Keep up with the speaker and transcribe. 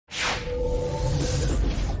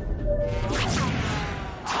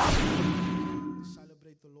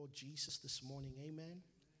Lord Jesus this morning. Amen.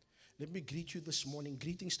 Let me greet you this morning.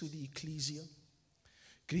 Greetings to the ecclesia.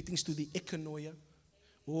 Greetings to the ekonoia.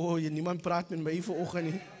 Oh, niemand praat met my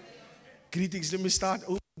vanoggend nie. Greetings, let me start.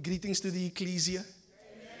 Oh, greetings to the ecclesia.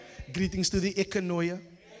 Greetings to the ekonoia.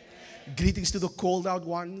 Greetings to the called out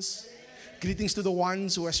ones. Greetings to the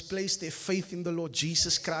ones who has placed their faith in the Lord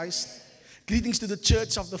Jesus Christ. Greetings to the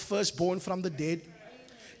church of the firstborn from the dead.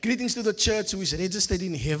 Greetings to the church who is registered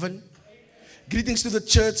in heaven. Greetings to the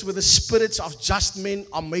church where the spirits of just men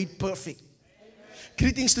are made perfect.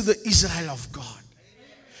 Greetings to the Israel of God.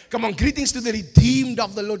 Come on, greetings to the redeemed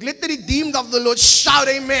of the Lord. Let the redeemed of the Lord shout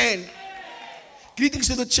amen. Greetings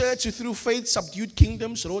to the church who through faith subdued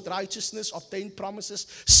kingdoms, wrought righteousness, obtained promises,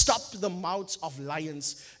 stopped the mouths of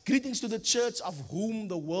lions. Greetings to the church of whom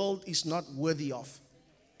the world is not worthy of.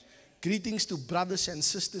 Greetings to brothers and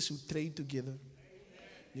sisters who trade together.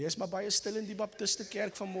 Yes, maar baie stil in die Baptiste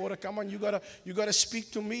kerk vanmôre. Come on, you gotta speak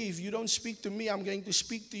to me. If you don't speak to me, I'm going to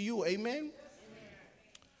speak to you. Amen?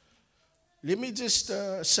 Let me just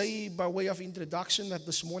say by way of introduction that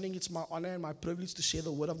this morning it's my honor and my privilege to share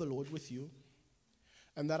the word of the Lord with you.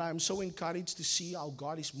 And that I am so encouraged to see how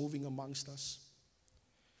God is moving amongst us.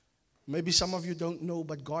 Maybe some of you don't know,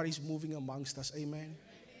 but God is moving amongst us. Amen?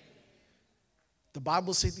 The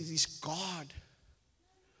Bible says it is God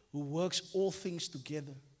who works all things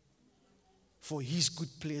together for His good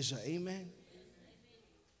pleasure. Amen?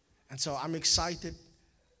 And so I'm excited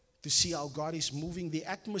to see how God is moving. The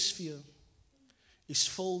atmosphere is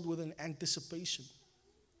filled with an anticipation.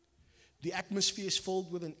 The atmosphere is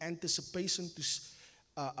filled with an anticipation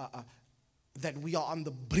that we are on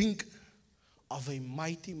the brink of a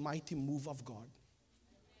mighty, mighty move of God.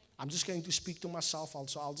 I'm just going to speak to myself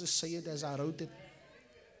also. I'll just say it as I wrote it.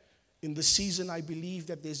 In the season, I believe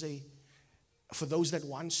that for those that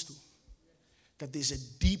wants to, that there's a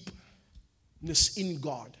deepness in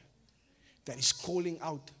God that is calling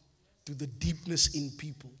out to the deepness in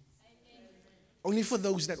people. Only for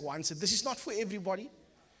those that wants it. This is not for everybody.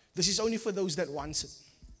 This is only for those that wants it.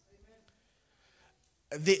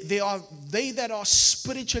 They that are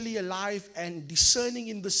spiritually alive and discerning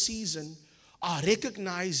in the season are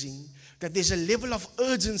recognizing that there's a level of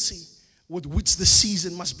urgency with which the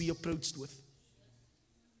season must be approached with.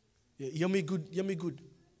 Hear me good, hear me good.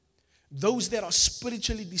 Those that are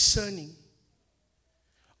spiritually discerning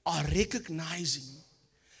are recognizing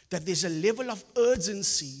that there's a level of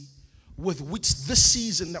urgency with which this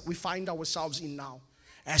season that we find ourselves in now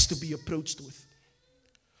has to be approached with.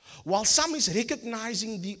 While some is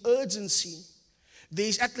recognizing the urgency, there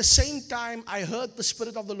is at the same time, I heard the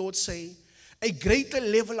Spirit of the Lord say, a greater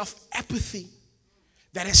level of apathy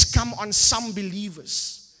that has come on some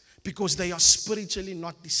believers because they are spiritually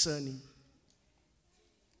not discerning.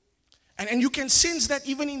 And you can sense that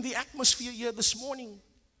even in the atmosphere here this morning,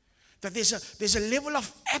 that there's a level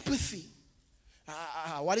of apathy.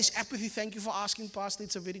 What is apathy? Thank you for asking, Pastor.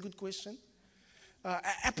 It's a very good question.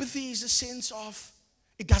 Apathy is a sense of,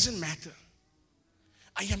 it doesn't matter.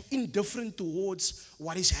 I am indifferent towards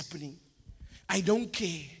what is happening. I don't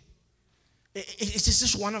care. It's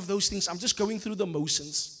just one of those things. I'm just going through the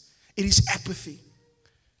motions. It is apathy.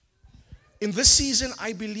 In this season,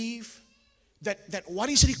 I believe that what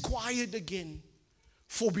is required again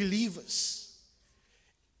for believers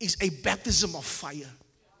is a baptism of fire.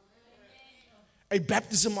 A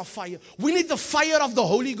baptism of fire. We need the fire of the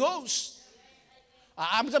Holy Ghost.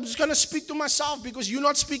 I'm just going to speak to myself because you're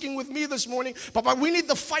not speaking with me this morning. But we need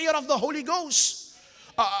the fire of the Holy Ghost.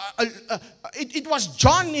 It was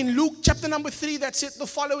John in Luke chapter number 3 that said the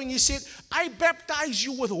following. He said, I baptize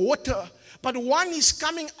you with water, but one is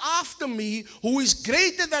coming after me who is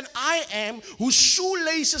greater than I am, whose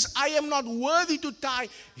shoelaces I am not worthy to tie.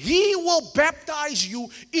 He will baptize you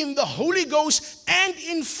in the Holy Ghost and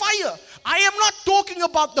in fire. I am not talking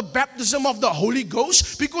about the baptism of the Holy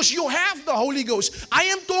Ghost because you have the Holy Ghost. I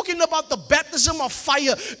am talking about the baptism of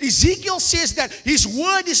fire. Ezekiel says that his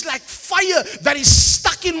word is like fire that is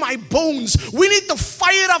stuck in my bones. We need the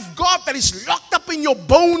fire of God that is locked up in your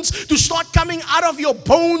bones to start coming out of your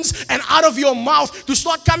bones and out of your mouth, to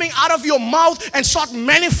start coming out of your mouth and start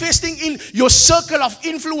manifesting in your circle of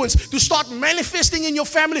influence, to start manifesting in your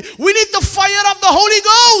family. We need the fire of the Holy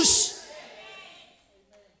Ghost.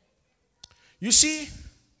 You see,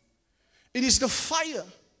 it is the fire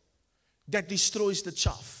that destroys the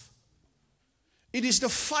chaff. It is the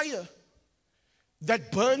fire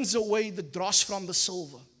that burns away the dross from the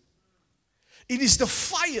silver. It is the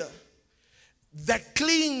fire that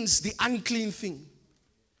cleans the unclean thing.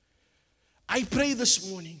 I pray this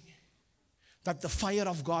morning that the fire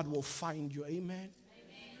of God will find you. Amen.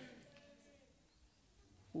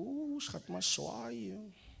 Ooh, schat maar swaai.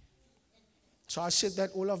 So I said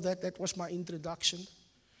that all of that was my introduction.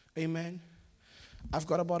 Amen. I've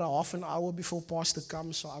got about a half an hour before Pastor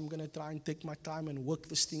comes, so I'm going to try and take my time and work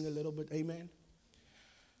this thing a little bit. Amen.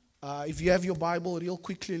 If you have your Bible, real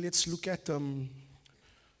quickly, let's look at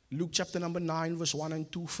Luke chapter number 9, verse 1 and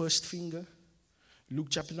 2, first finger. Luke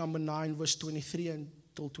chapter number 9, verse 23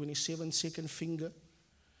 until 27, second finger.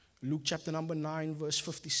 Luke chapter number 9, verse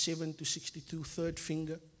 57 to 62, third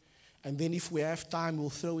finger. And then if we have time, we'll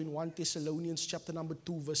throw in 1 Thessalonians chapter number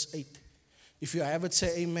 2, verse 8. If you have it,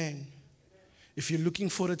 say amen. If you're looking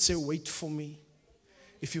for it, say wait for me.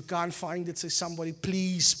 If you can't find it, say somebody,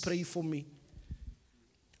 please pray for me.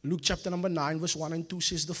 Luke chapter number 9, verse 1 and 2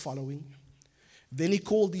 says the following. Then he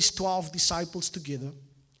called his 12 disciples together,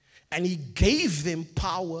 and he gave them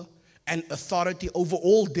power and authority over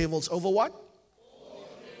all devils. Over what? All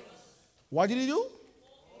devils. What did he do?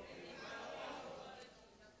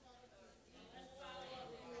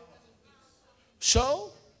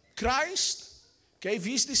 So, Christ gave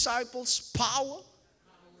his disciples power,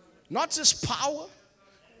 not just power,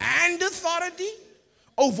 and authority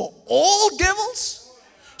over all devils.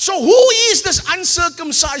 So who is this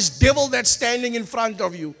uncircumcised devil that's standing in front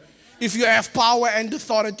of you if you have power and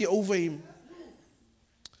authority over him?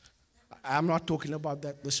 I'm not talking about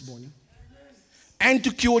that this morning. And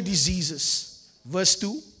to cure diseases. Verse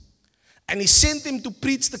 2. And he sent them to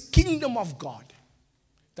preach the kingdom of God.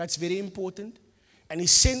 That's very important. And he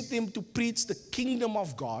sent them to preach the kingdom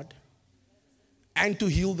of God and to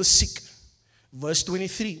heal the sick. Verse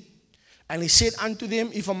 23. And he said unto them,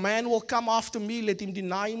 if a man will come after me, let him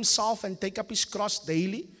deny himself and take up his cross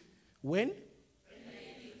daily. When? Daily.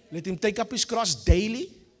 Let him take up his cross daily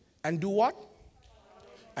and do what?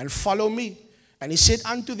 And follow me. And he said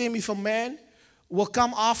unto them, if a man will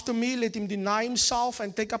come after me, let him deny himself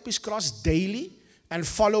and take up his cross daily and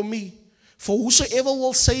follow me. For whosoever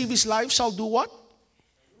will save his life shall do what?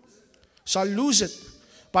 Shall lose it.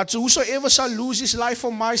 But whosoever shall lose his life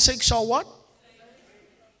for my sake shall what?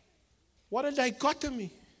 What a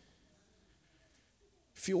dichotomy.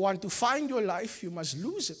 If you want to find your life, you must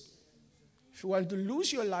lose it. If you want to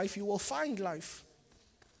lose your life, you will find life.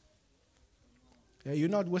 Yeah, you're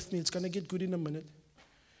not with me. It's going to get good in a minute.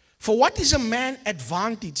 For what is a man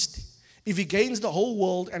advantaged if he gains the whole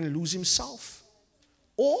world and lose himself?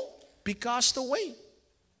 Or be cast away?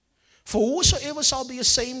 For whosoever shall be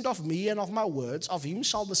ashamed of me and of my words, of him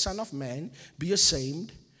shall the Son of Man be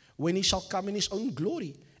ashamed when he shall come in his own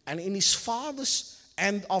glory, and in his Father's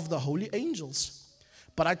and of the holy angels.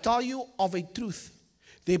 But I tell you of a truth,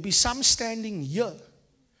 there be some standing here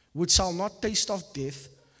which shall not taste of death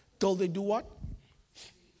till they do what?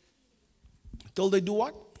 Till they do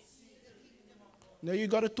what? Now you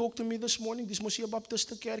got to talk to me this morning. Dis mos hier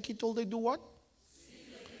Baptiste Kerkie, till they do what?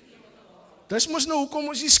 Dis mos nou hoekom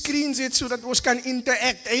ons die screens het sodat ons kan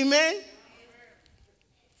interact. Amen?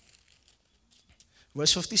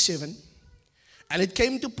 Verse 57. And it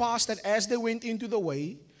came to pass that as they went into the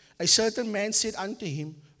way, a certain man said unto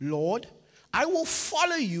him, Lord, I will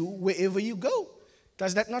follow you wherever you go.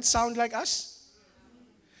 Does that not sound like us?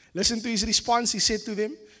 Listen to his response. He said to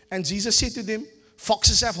them, and Jesus said to them,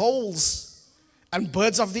 foxes have holes, and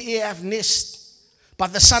birds of the air have nests,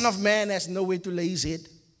 but the Son of Man has nowhere to lay his head.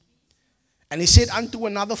 And he said unto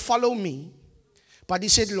another, follow me. But he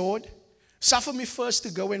said, Lord, suffer me first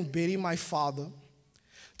to go and bury my father.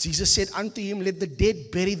 Jesus said unto him, let the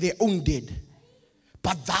dead bury their own dead,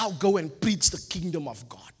 but thou go and preach the kingdom of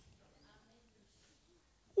God.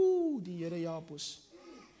 Ooh, die Here help ons.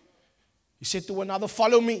 He said to another,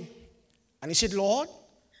 follow me. And he said, Lord,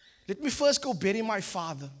 let me first go bury my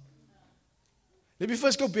father. Let me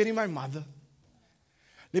first go bury my mother.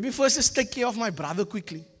 Let me first just take care of my brother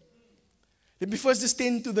quickly. Let me first just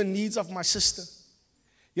tend to the needs of my sister.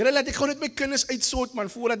 Here, laat ek gewoon net my kinders uitsort, man,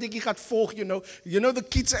 voordat ek gaan volg, you know. You know the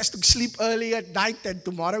kids has to sleep early at night and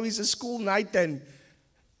tomorrow is a school night and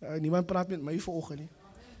niemand praat met my vanoggend nie.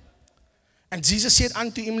 And Jesus said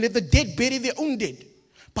unto him, let the dead bury their own dead,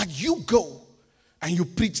 but you go and you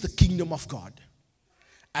preach the kingdom of God.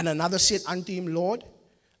 And another said unto him, Lord,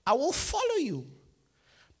 I will follow you,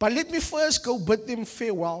 but let me first go bid them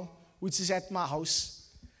farewell, which is at my house.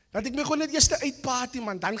 Laat ek my gewoon net eerst uitparty,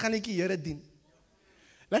 man, dan gaan ek die Here dien.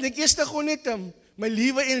 Laat ek eerst gewoon net my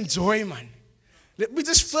lewe enjoy, man. Let me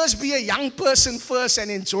just first be a young person first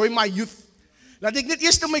and enjoy my youth. Laat ek net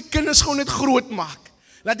eerst my kinders gewoon net groot maak.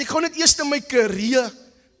 Laat ek gewoon net eerst my career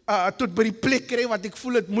tot by die plek kry wat ek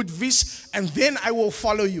voel het moet wees, and then I will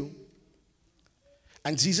follow you.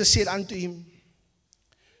 And Jesus said unto him,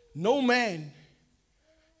 no man,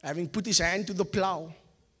 having put his hand to the plow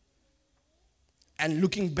and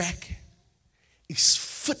looking back, is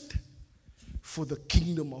fit for the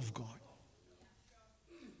kingdom of God.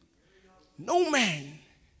 No man,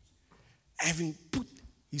 having put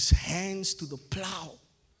his hands to the plow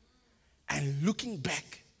and looking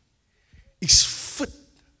back, is fit.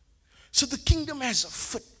 So the kingdom has a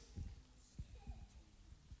fit.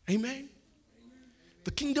 Amen?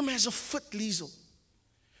 The kingdom has a fit, Liesel.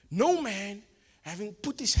 No man, having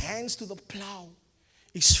put his hands to the plow,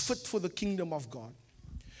 is fit for the kingdom of God.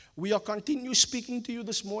 We are continue speaking to you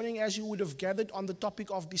this morning, as you would have gathered, on the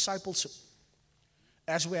topic of discipleship,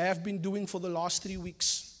 as we have been doing for the last 3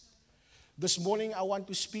 weeks. This morning I want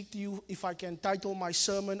to speak to you. If I can title my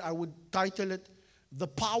sermon, I would title it, The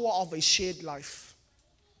Power of a Shared Life.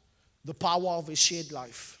 The Power of a Shared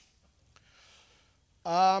Life.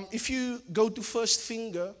 If you go to first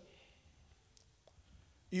finger,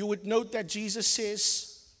 you would note that Jesus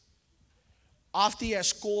says, after he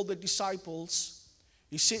has called the disciples,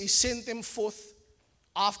 he sent them forth.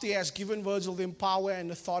 After he has given words of them power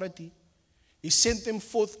and authority, he sent them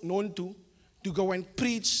forth known to go and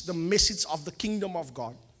preach the message of the kingdom of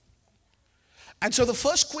God. And so the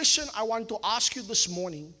first question I want to ask you this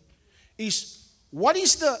morning is, what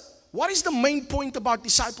is the main point about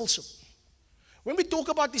discipleship? When we talk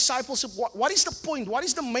about discipleship, what is the point? What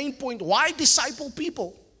is the main point? Why disciple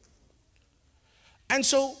people? And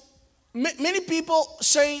so many people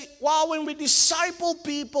say, well, when we disciple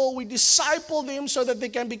people, we disciple them so that they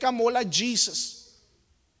can become more like Jesus.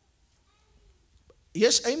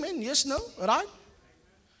 Yes, amen. Yes, no, right?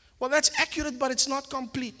 Well, that's accurate, but it's not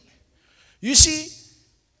complete. You see,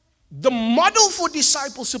 the model for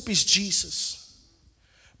discipleship is Jesus.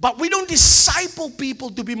 But we don't disciple people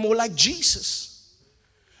to be more like Jesus.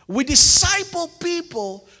 We disciple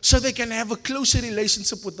people so they can have a closer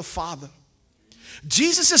relationship with the Father.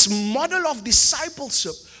 Jesus' model of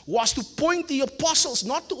discipleship was to point the apostles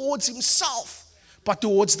not towards himself, but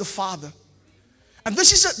towards the Father. And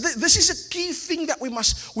this is a key thing that we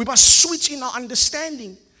must switch in our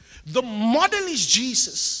understanding. The model is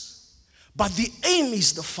Jesus, but the aim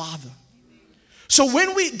is the Father. So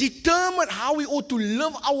when we determine how we ought to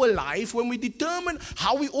live our life, when we determine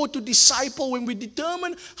how we ought to disciple, when we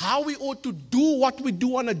determine how we ought to do what we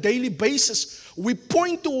do on a daily basis, we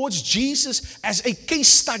point towards Jesus as a case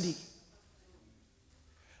study.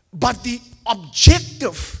 But the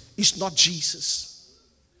objective is not Jesus.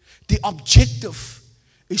 The objective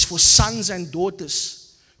is for sons and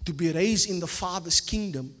daughters to be raised in the Father's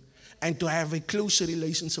kingdom and to have a closer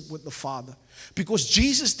relationship with the Father. Because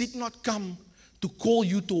Jesus did not come to call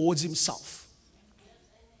you towards himself.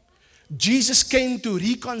 Jesus came to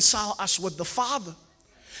reconcile us with the Father.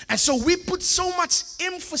 And so we put so much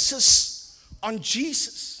emphasis on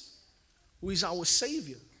Jesus, who is our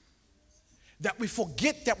Savior, that we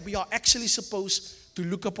forget that we are actually supposed to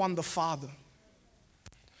look upon the Father.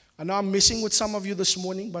 I know I'm messing with some of you this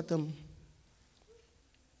morning, but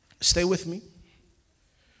stay with me.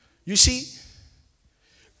 You see,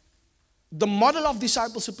 the model of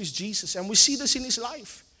discipleship is Jesus, and we see this in his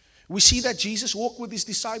life. We see that Jesus walked with his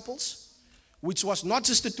disciples, which was not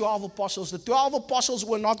just the 12 apostles. The 12 apostles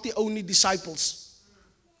were not the only disciples.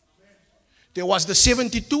 There was the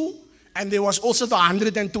 72, and there was also the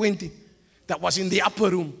 120 that was in the upper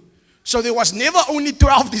room. So there was never only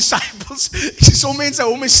 12 disciples. So many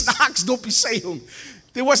snacks don't be saying.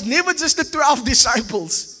 There was never just the 12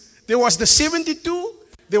 disciples. There was the 72.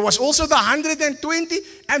 There was also the 120,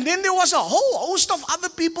 and then there was a whole host of other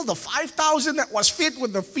people, the 5,000 that was fed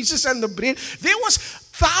with the fishes and the bread. There was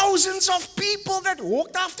thousands of people that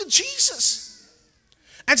walked after Jesus.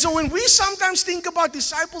 And so when we sometimes think about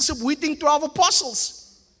discipleship, we think 12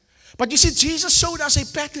 apostles. But you see, Jesus showed us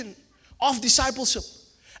a pattern of discipleship.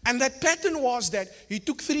 And that pattern was that he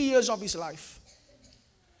took 3 years of his life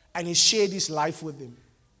and he shared his life with them.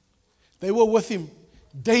 They were with him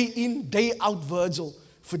day in, day out, Virgil,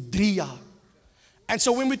 for 3 years. And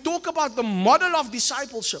so when we talk about the model of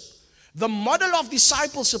discipleship, the model of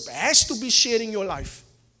discipleship has to be sharing your life.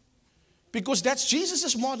 Because that's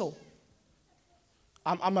Jesus' model.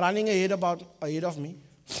 I'm running ahead of me.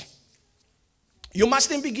 You must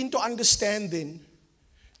then begin to understand then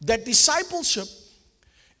that discipleship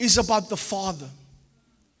is about the Father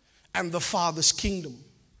and the Father's kingdom.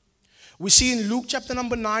 We see in Luke chapter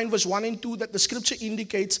number 9 verse 1 and 2 that the scripture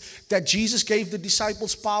indicates that Jesus gave the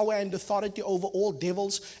disciples power and authority over all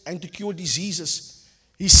devils and to cure diseases.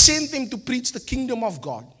 He sent them to preach the kingdom of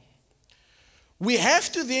God. We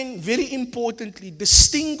have to then, very importantly,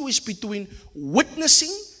 distinguish between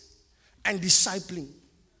witnessing and discipling.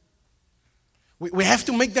 We have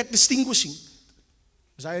to make that distinguishing.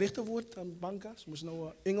 Is dat 'n regte woord, Bankas? Moes nou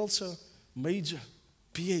 'n Engelse major,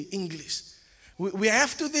 BA English. We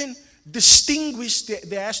have to then distinguish.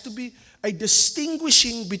 There has to be a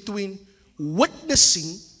distinguishing between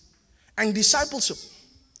witnessing and discipleship.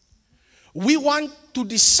 We want to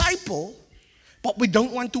disciple, but we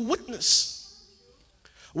don't want to witness.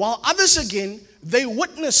 While others again, they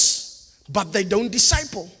witness, but they don't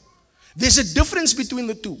disciple. There's a difference between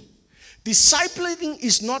the two. Discipling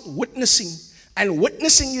is not witnessing, and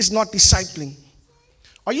witnessing is not discipling.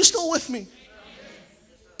 Are you still with me?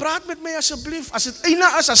 Praat met my asseblief. As dit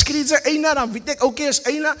eina is, as skree jy eina, dan weet ek okay is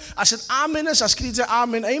eina. As dit amen is, as skree jy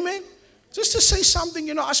amen. Amen. Just to say something,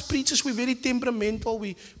 as preachers, we're very temperamental.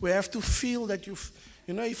 We have to feel that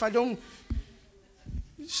if I don't,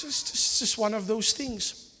 it's just one of those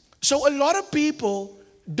things. So a lot of people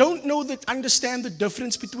don't understand the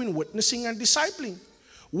difference between witnessing and discipling.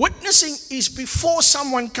 Witnessing is before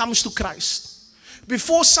someone comes to Christ.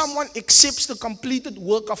 Before someone accepts the completed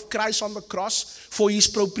work of Christ on the cross for his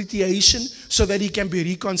propitiation so that he can be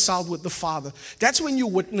reconciled with the Father. That's when you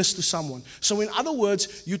witness to someone. So in other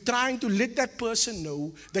words, you're trying to let that person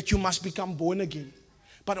know that you must become born again.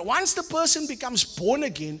 But once the person becomes born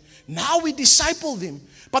again, now we disciple them.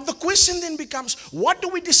 But the question then becomes, what do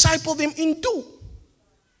we disciple them into?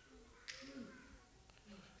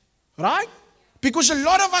 Right? Because a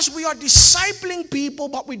lot of us, we are discipling people,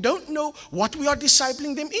 but we don't know what we are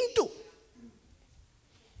discipling them into.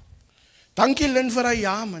 Dankie Lynn vir hy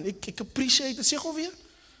ja man. Ek appreciate dit. Sê gou weer.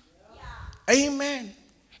 Amen.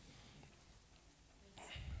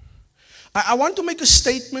 I want to make a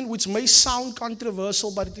statement which may sound controversial,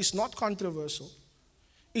 but it is not controversial.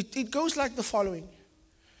 It goes like the following.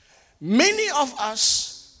 Many of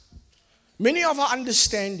our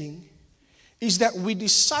understanding is that we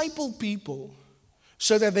disciple people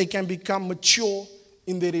so that they can become mature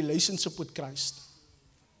in their relationship with Christ.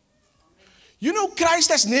 Christ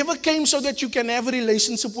has never came so that you can have a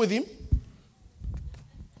relationship with him.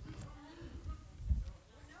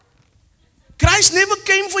 Christ never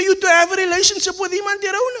came for you to have a relationship with him and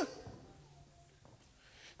thereoor.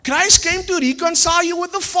 Christ came to reconcile you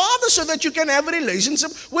with the Father so that you can have a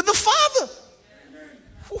relationship with the Father.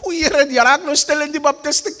 Here, jy raak nou stil in die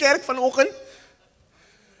Baptiste kerk vanoggend.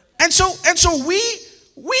 And so we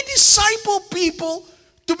disciple people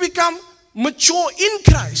to become mature in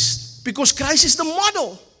Christ because Christ is the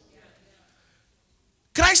model.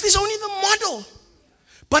 Christ is only the model.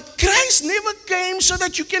 But Christ never came so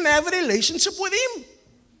that you can have a relationship with him.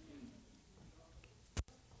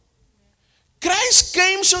 Christ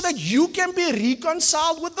came so that you can be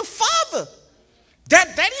reconciled with the Father.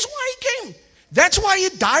 That is why he came. That's why he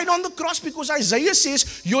died on the cross, because Isaiah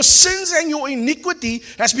says, your sins and your iniquity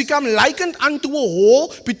has become likened unto a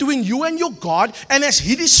wall between you and your God, and has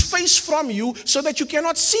hid his face from you so that you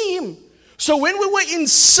cannot see him. So when we were in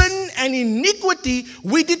sin and iniquity,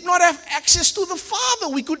 we did not have access to the Father.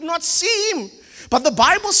 We could not see him. But the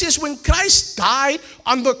Bible says when Christ died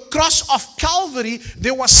on the cross of Calvary,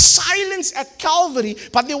 there was silence at Calvary,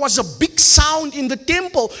 but there was a big sound in the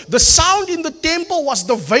temple. The sound in the temple was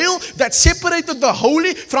the veil that separated the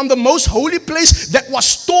holy from the most holy place that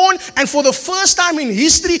was torn. And for the first time in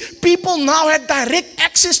history, people now had direct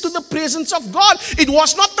access to the presence of God. It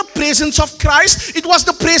was not the presence of Christ, it was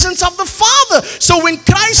the presence of the Father. So when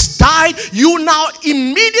Christ died, you now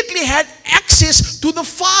immediately had access to the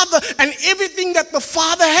Father and everything that the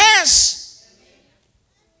Father has.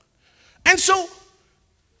 And so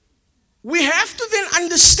we have to then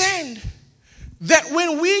understand that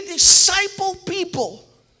when we disciple people,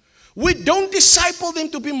 we don't disciple them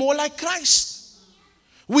to be more like Christ.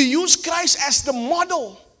 We use Christ as the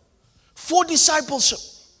model for discipleship.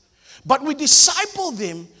 But we disciple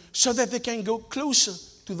them so that they can go closer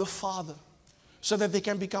to the Father, so that they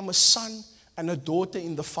can become a son and a daughter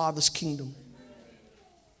in the Father's kingdom.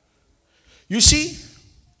 You see,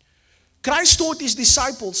 Christ taught his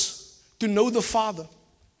disciples to know the Father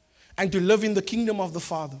and to live in the kingdom of the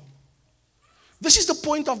Father. This is the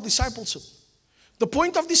point of discipleship. The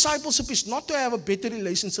point of discipleship is not to have a better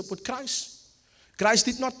relationship with Christ. Christ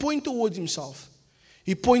did not point towards himself.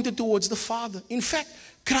 He pointed towards the Father. In fact,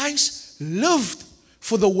 Christ lived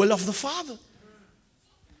for the will of the Father.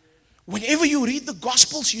 Whenever you read the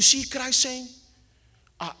Gospels, you see Christ saying,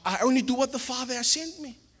 I only do what the Father has sent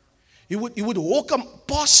me. He would walk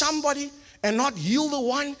past somebody and not heal the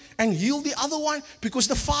one and heal the other one because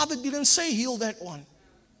the Father didn't say heal that one.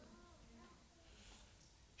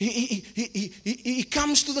 He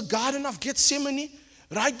comes to the Garden of Gethsemane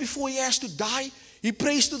right before he has to die. He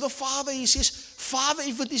prays to the Father. He says, Father,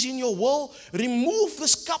 if it is in your will, remove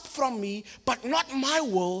this cup from me, but not my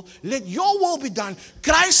will. Let your will be done.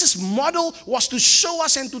 Christ's model was to show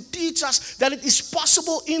us and to teach us that it is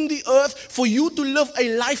possible in the earth for you to live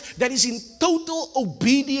a life that is in total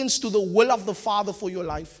obedience to the will of the Father for your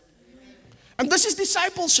life. And this is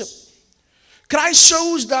discipleship. Christ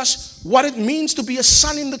shows us what it means to be a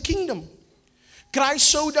son in the kingdom. Christ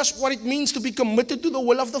showed us what it means to be committed to the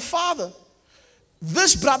will of the Father.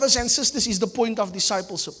 This, brothers and sisters, is the point of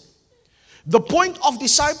discipleship. The point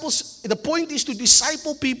is to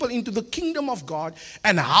disciple people into the kingdom of God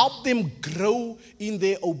and help them grow in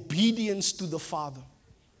their obedience to the Father.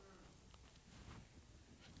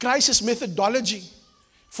 Christ's methodology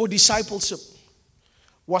for discipleship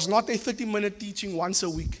was not a 30-minute teaching once a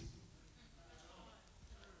week.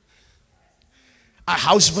 A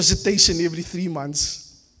house visitation every 3 months.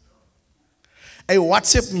 A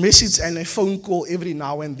WhatsApp message and a phone call every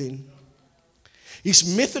now and then.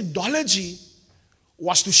 His methodology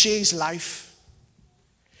was to share his life.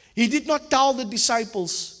 He did not tell the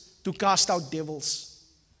disciples to cast out devils.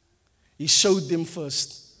 He showed them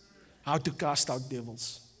first how to cast out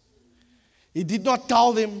devils. He did not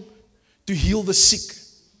tell them to heal the sick.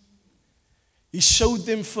 He showed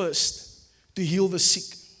them first to heal the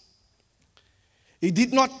sick. He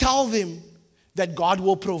did not tell them that God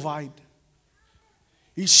will provide.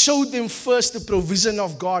 He showed them first the provision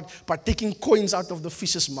of God by taking coins out of the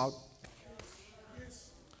fish's mouth.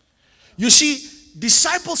 You see,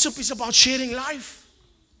 discipleship is about sharing life.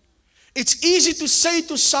 It's easy to say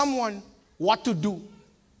to someone what to do.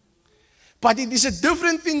 But it is a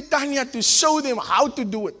different thing, Tanya, to show them how to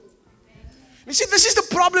do it. You see, this is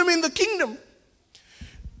the problem in the kingdom.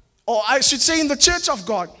 Or I should say in the church of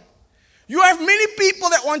God. You have many people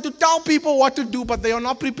that want to tell people what to do, but they are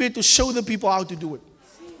not prepared to show the people how to do it.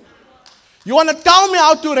 You want to tell me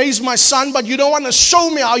how to raise my son, but you don't want to show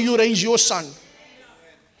me how you raise your son.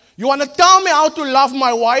 You want to tell me how to love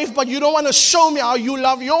my wife, but you don't want to show me how you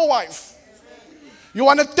love your wife. You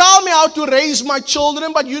want to tell me how to raise my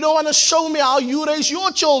children, but you don't want to show me how you raise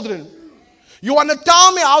your children. You want to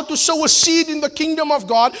tell me how to sow a seed in the kingdom of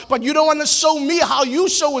God, but you don't want to show me how you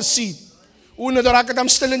sow a seed. You want to tell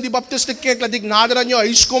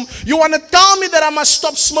me that I must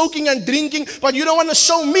stop smoking and drinking, but you don't want to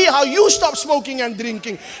show me how you stop smoking and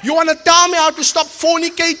drinking. You want to tell me how to stop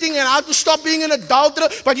fornicating and how to stop being an adulterer,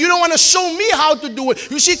 but you don't want to show me how to do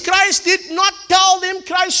it. You see, Christ did not tell them,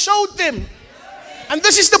 Christ showed them. And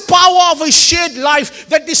this is the power of a shared life.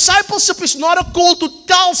 That discipleship is not a call to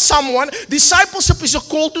tell someone. Discipleship is a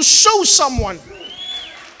call to show someone.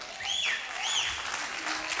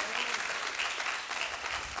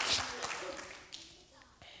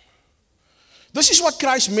 This is what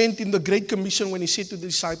Christ meant in the Great Commission when he said to the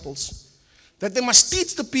disciples that they must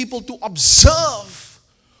teach the people to observe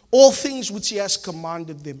all things which he has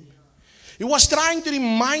commanded them. He was trying to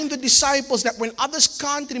remind the disciples that when others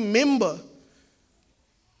can't remember,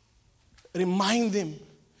 remind them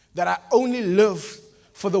that I only live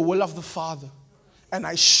for the will of the Father, and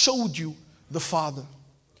I showed you the Father.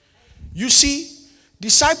 You see,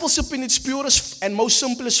 discipleship in its purest and most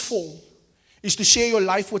simplest form is to share your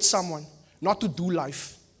life with someone, not to do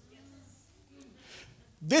life.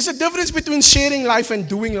 There's a difference between sharing life and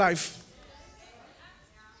doing life.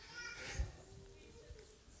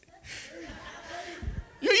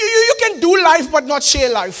 You can do life but not share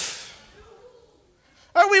life.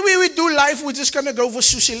 We do life, we're just going to go for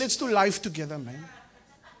sushi. Let's do life together, man.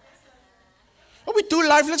 We do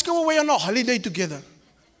life, let's go away on a holiday together.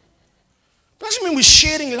 Doesn't mean we're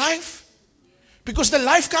sharing life. Because the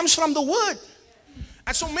life comes from the Word.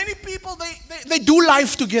 And so many people, they do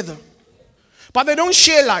life together. But they don't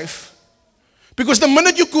share life. Because the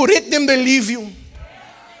minute you correct them, they leave you.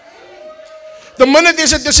 The minute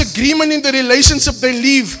there's a disagreement in the relationship, they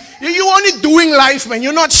leave. You're only doing life, man.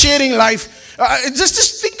 You're not sharing life.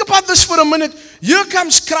 Just think about this for a minute. Here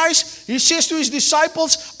comes Christ. He says to his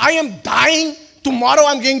disciples, I am dying. Tomorrow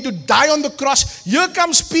I'm going to die on the cross. Here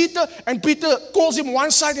comes Peter, and Peter calls him one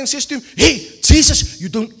side and says to him, hey, Jesus, you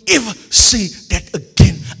don't ever say that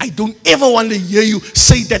again. I don't ever want to hear you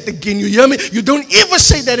say that again. You hear me? You don't ever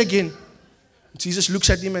say that again. Jesus looks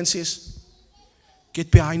at him and says, get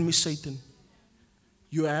behind me, Satan.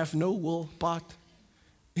 You have no will part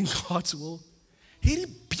in God's will. He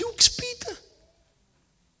rebukes Peter.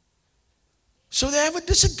 So they have a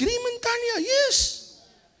disagreement, Tanya. Yes.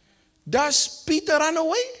 Does Peter run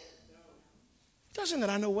away? He doesn't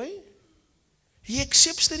run away. He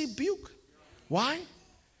accepts the rebuke. Why?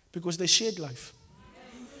 Because they shared life.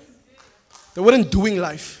 They weren't doing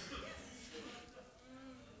life.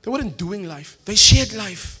 They weren't doing life. They shared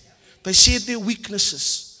life. They shared their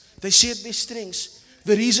weaknesses. They shared their strengths.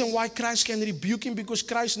 The reason why Christ can rebuke him, because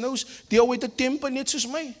Christ knows, deel met 'n temper net soos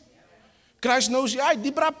my. Christ knows, ja,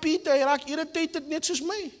 die bra Pieter, hy raak irritated net soos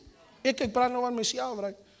my. Ek praat nou aan myself,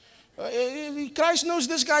 right? Christ knows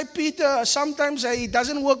this guy Peter, sometimes he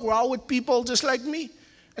doesn't work well with people just like me.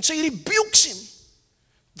 And so he rebukes him.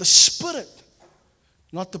 The spirit,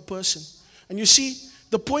 not the person. And you see,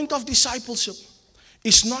 the point of discipleship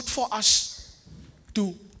is not for us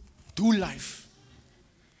to do life.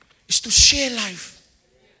 It's to share life.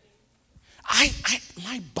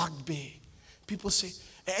 My bugbear, people say,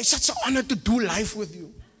 it's such an honor to do life with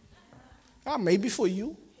you. Maybe for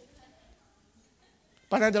you.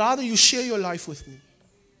 But I'd rather you share your life with me.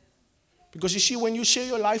 Because you see, when you share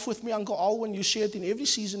your life with me, Uncle Alwyn, you share it in every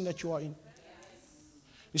season that you are in.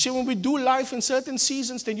 You see, when we do life in certain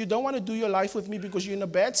seasons, then you don't want to do your life with me because you're in a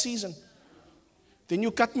bad season. Then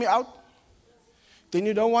you cut me out. Then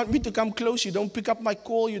you don't want me to come close. You don't pick up my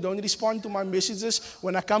call. You don't respond to my messages.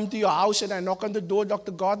 When I come to your house and I knock on the door,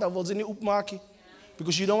 Dr. God, I will nie oopmaak nie.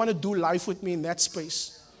 Because you don't want to do life with me in that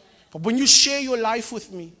space. But when you share your life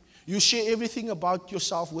with me, you share everything about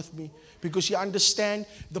yourself with me. Because you understand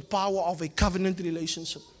the power of a covenant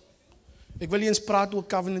relationship. Ek wil eens praat oor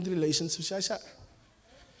covenant relationships. Ek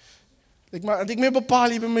may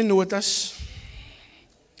bepaal hier by my notas.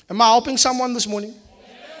 Am I helping someone this morning?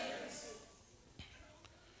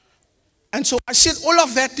 And so I said all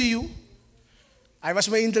of that to you. I was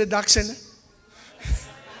my introduction.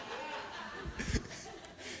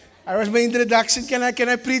 I was my introduction. Can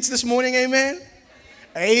I preach this morning? Amen?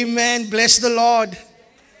 Amen. Bless the Lord.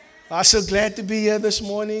 I'm so glad to be here this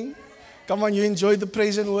morning. Come on, you enjoyed the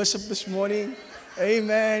praise and worship this morning.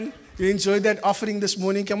 Amen. You enjoyed that offering this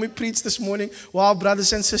morning. Can we preach this morning? Wow,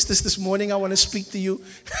 brothers and sisters, this morning I want to speak to you.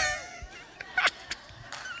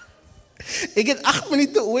 Ek het 8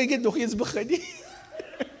 minute oor, ek het nog eens begin nie.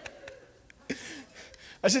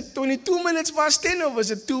 Is it 22 minutes past 10 or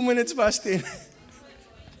was it 2 minutes past 10?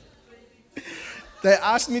 They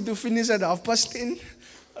asked me to finish at 10:30.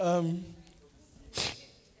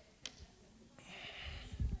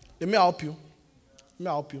 Let me help you.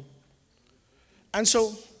 And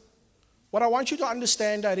so, what I want you to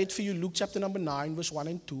understand, I read for you Luke chapter number 9, verse 1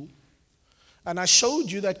 and 2. And I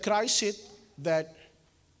showed you that Christ said that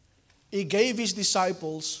He gave His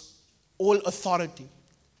disciples all authority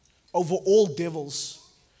over all devils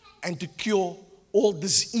and to cure all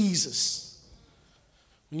diseases.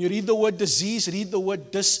 When you read the word disease, read the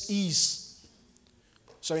word dis-ease.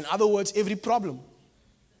 So in other words, every problem.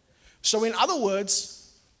 So in other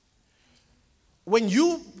words, when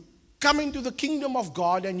you come into the kingdom of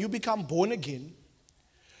God and you become born again,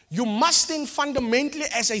 you must then fundamentally,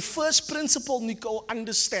 as a first principle, Nicole,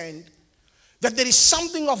 understand that there is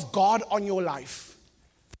something of God on your life.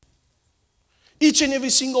 Each and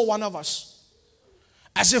every single one of us.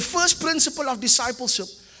 As a first principle of discipleship,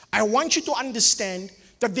 I want you to understand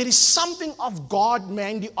that there is something of God,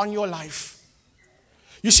 Mandy, on your life.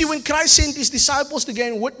 You see, when Christ sent His disciples to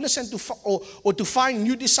gain witness and to find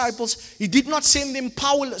new disciples, He did not send them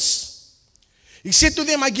powerless. He said to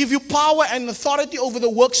them, I give you power and authority over the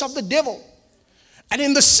works of the devil. And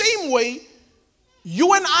in the same way,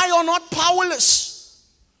 you and I are not powerless.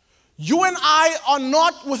 You and I are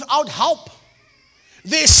not without help.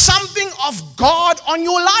 There's something of God on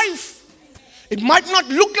your life. It might not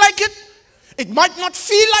look like it. It might not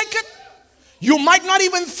feel like it. You might not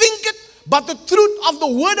even think it. But the truth of the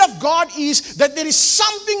word of God is that there is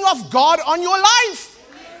something of God on your life.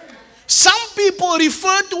 Some people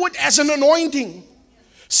refer to it as an anointing.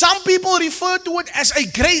 Some people refer to it as a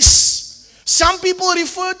grace. Some people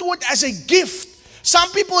refer to it as a gift.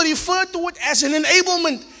 Some people refer to it as an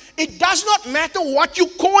enablement. It does not matter what you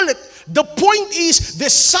call it. The point is,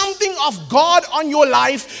 there's something of God on your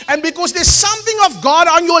life. And because there's something of God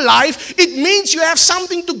on your life, it means you have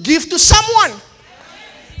something to give to someone.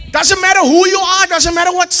 Doesn't matter who you are, doesn't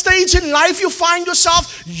matter what stage in life you find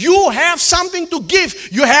yourself, you have something to give.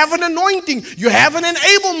 You have an anointing, you have an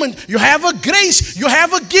enablement, you have a grace, you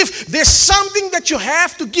have a gift. There's something that you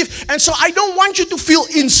have to give. And so I don't want you to feel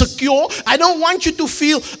insecure. I don't want you to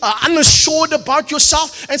feel unassured about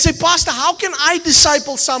yourself and say, Pastor, how can I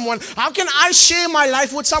disciple someone? How can I share my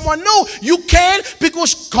life with someone? No, you can,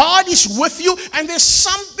 because God is with you and there's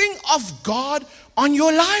something of God on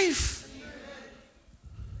your life.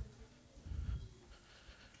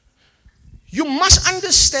 You must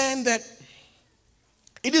understand that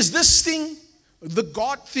it is this thing, the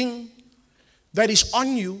God thing, that is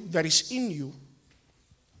on you, that is in you,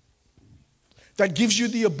 that gives you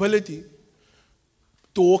the ability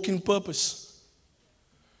to walk in purpose,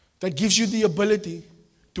 that gives you the ability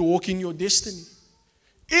to walk in your destiny.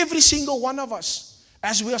 Every single one of us,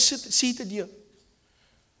 as we are seated here.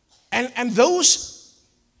 And those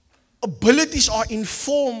abilities are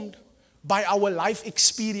informed by our life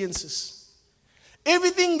experiences.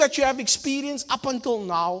 Everything that you have experienced up until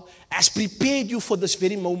now has prepared you for this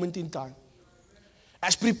very moment in time.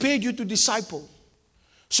 Has prepared you to disciple.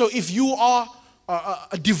 So if you are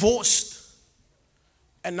divorced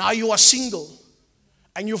and now you are single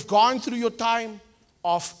and you've gone through your time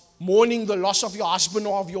of mourning the loss of your husband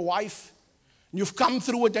or of your wife, and you've come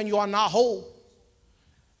through it and you are now whole,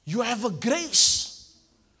 you have a grace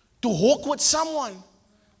to walk with someone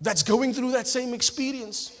that's going through that same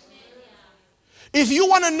experience. If you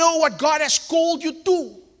want to know what God has called you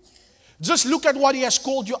to, just look at what He has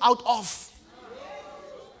called you out of.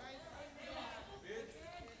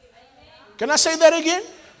 Can I say that again?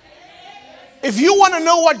 If you want to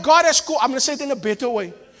know what God has called, I'm going to say it in a better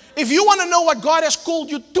way. If you want to know what God has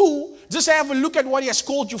called you to, just have a look at what He has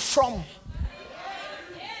called you from.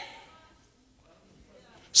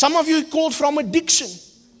 Some of you He called from addiction.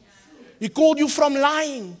 He called you from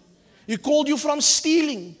lying. He called you from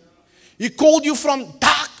stealing. He called you from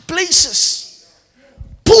dark places.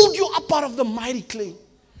 Pulled you up out of the mighty clay.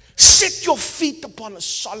 Set your feet upon a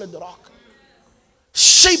solid rock.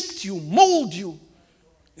 Shaped you, molded you.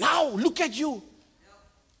 Now look at you.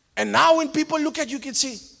 And now when people look at you, you can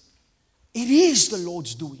say, it is the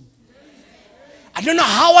Lord's doing. I don't know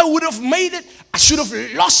how I would have made it. I should have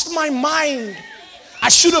lost my mind. I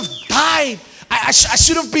should have died. I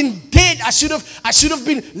should have been dead. I should have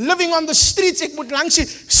been living on the streets. Ek moet langs die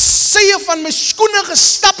sye van my skoene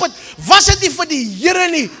gestap het. Was dit nie vir die Here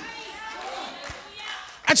nie.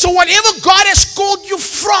 And so whatever God has called you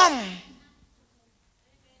from,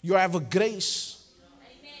 you have a grace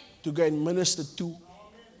to go and minister to.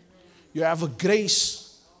 You have a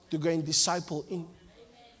grace to go and disciple in.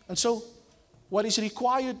 And so, what is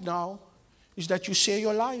required now is that you share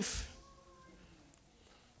your life.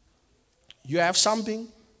 You have something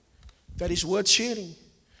that is worth sharing.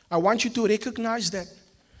 I want you to recognize that.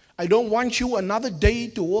 I don't want you another day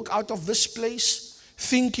to walk out of this place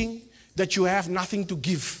thinking that you have nothing to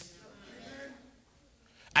give.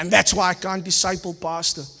 And that's why I can't disciple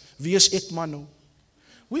pastor. Wie is ek man nou?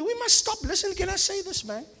 We must stop. Listen, can I say this,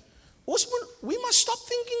 man? We must stop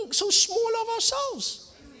thinking so small of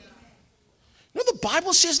ourselves. You know, the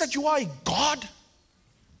Bible says that you are a God.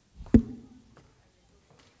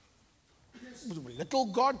 Little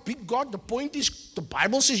God, big God. The point is, the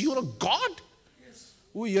Bible says you're a God.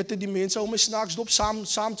 Hoe heet die mense om my snaaks dop?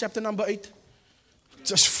 Psalm chapter number 8.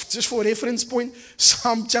 Just for reference point,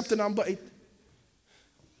 Psalm chapter number 8.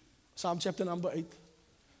 Psalm chapter number 8.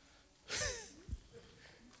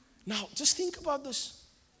 Now, just think about this.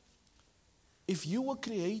 If you were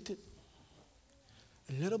created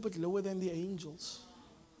a little bit lower than the angels,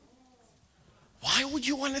 why would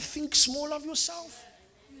you want to think small of yourself?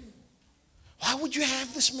 Why would you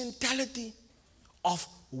have this mentality of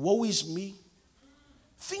woe is me?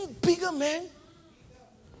 Think bigger, man.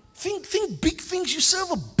 Think big things. You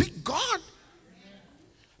serve a big God.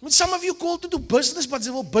 I mean, some of you called to do business, but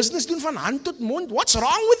they will business doen van hand tot mond. What's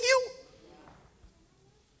wrong with you?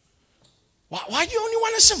 Why do you only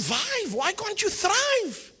want to survive? Why can't you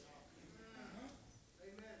thrive?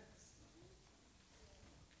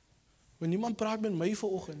 When niemand praat met my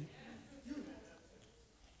vanoggend.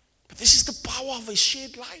 But this is the power of a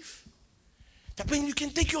shared life. That when you can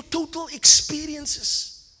take your total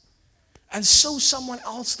experiences and show someone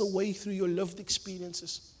else the way through your lived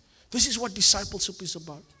experiences. This is what discipleship is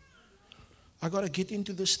about. I got to get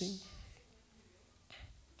into this thing.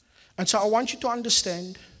 And so I want you to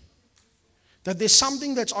understand that there's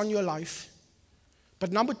something that's on your life.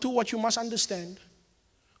 But number two, what you must understand,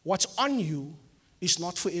 what's on you is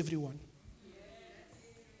not for everyone.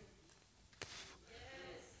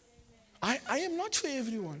 I am not for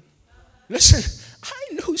everyone. Listen,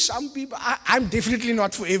 I know some people, I'm definitely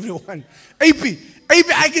not for everyone. AP,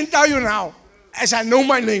 I can tell you now, as I know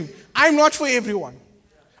my name, I'm not for everyone.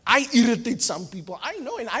 I irritate some people. I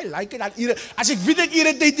know and I like it. As ek weet ek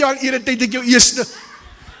irritate jou, irritate ek jou eerste.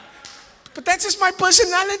 But that's just my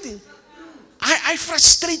personality. I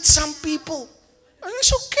frustrate some people. And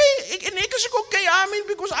it's okay. And ek is ook okay, I mean,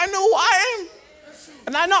 because I know who I am.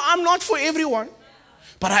 And I know I'm not for everyone.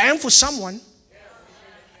 But I am for someone.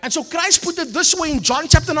 And so Christ put it this way in John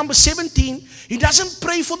chapter number 17. He doesn't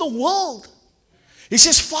pray for the world. He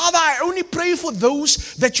says, Father, I only pray for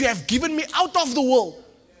those that you have given me out of the world.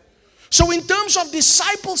 So in terms of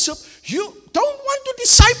discipleship, you don't want to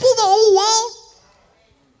disciple the whole world.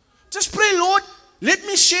 Just pray, Lord, let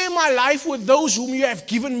me share my life with those whom you have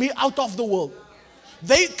given me out of the world.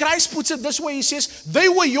 Christ puts it this way. He says, they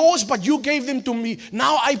were yours, but you gave them to me.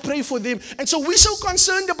 Now I pray for them. And so we're so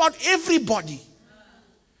concerned about everybody.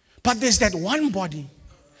 But there's that one body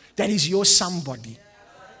that is your somebody.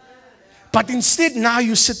 But instead now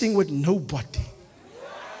you're sitting with nobody.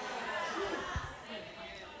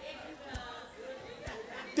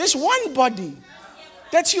 There's one body.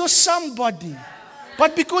 That's your somebody.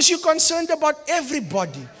 But because you're concerned about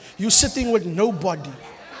everybody, you're sitting with nobody.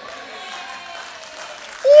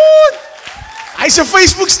 Ooh, it's a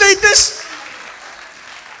Facebook status.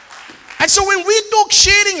 And so when we talk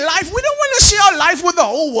sharing life, we don't want to share our life with the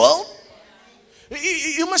whole world.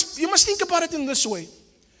 You must think about it in this way.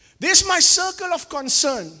 There's my circle of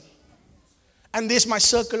concern, and there's my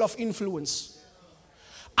circle of influence.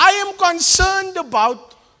 I am concerned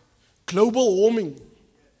about global warming.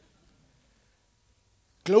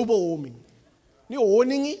 Global warming.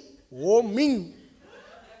 Warming.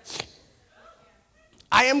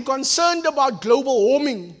 I am concerned about global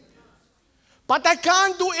warming. But I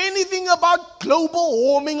can't do anything about global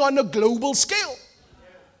warming on a global scale.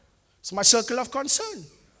 It's my circle of concern.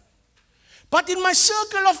 But in my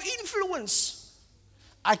circle of influence,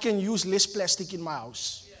 I can use less plastic in my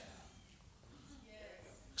house.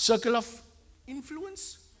 Circle of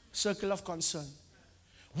influence, circle of concern.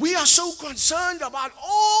 We are so concerned about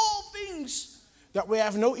all things that we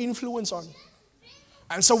have no influence on.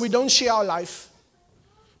 And so we don't share our life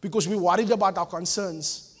because we're worried about our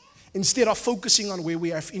concerns instead of focusing on where we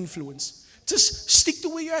have influence. Just stick to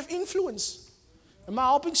where you have influence. Am I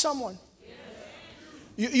helping someone?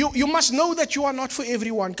 You must know that you are not for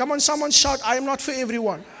everyone. Come on, someone shout, I am not for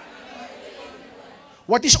everyone.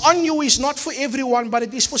 What is on you is not for everyone, but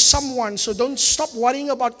it is for someone. So don't stop worrying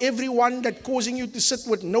about everyone that's causing you to sit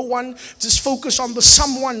with no one. Just focus on the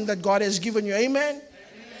someone that God has given you. Amen? Amen.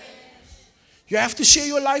 You have to share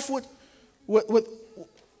your life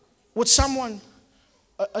with someone.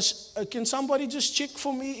 Can somebody just check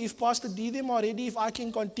for me if Pastor did them already, if I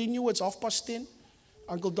can continue? It's 10:30.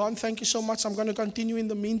 Uncle Don, thank you so much. I'm going to continue in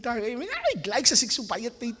the meantime. I like as ek so baie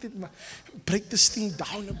tyd het, maar break this thing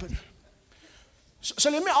down a bit.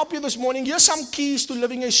 So let me help you this morning. Here's some keys to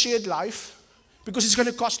living a shared life, because it's going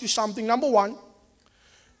to cost you something. Number one,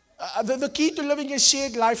 the key to living a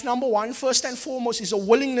shared life, number one, first and foremost, is a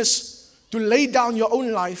willingness to lay down your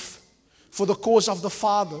own life for the cause of the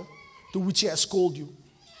Father to which He has called you.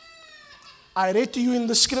 I read to you in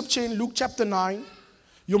the scripture in Luke chapter 9,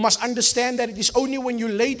 you must understand that it is only when you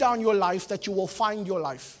lay down your life that you will find your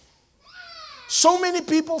life. So many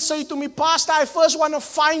people say to me, Pastor, I first want to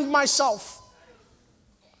find myself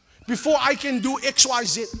before I can do X, Y,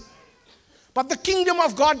 Z. But the kingdom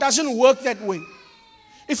of God doesn't work that way.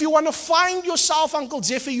 If you want to find yourself, Uncle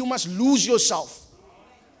Jeffrey, you must lose yourself.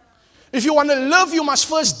 If you want to live, you must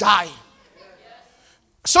first die.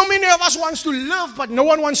 So many of us want to live, but no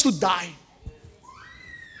one wants to die.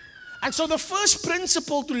 And so the first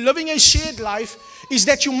principle to living a shared life is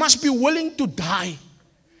that you must be willing to die.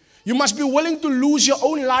 You must be willing to lose your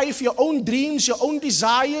own life, your own dreams, your own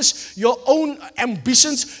desires, your own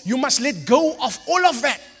ambitions. You must let go of all of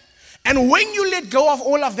that. And when you let go of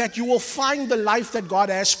all of that, you will find the life that God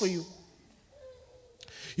has for you.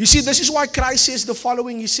 You see, this is why Christ says the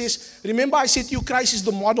following. He says, remember I said to you, Christ is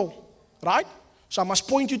the model, right? So I must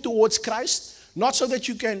point you towards Christ, not so that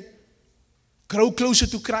you can grow closer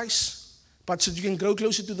to Christ, but so that you can grow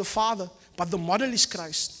closer to the Father. But the model is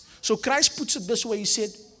Christ. So Christ puts it this way. He said,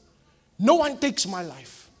 no one takes my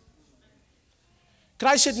life.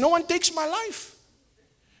 Christ said, no one takes my life.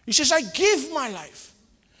 He says, I give my life.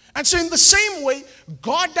 And so in the same way,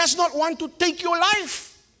 God does not want to take your life.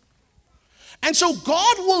 And so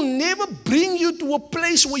God will never bring you to a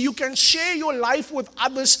place where you can share your life with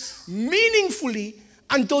others meaningfully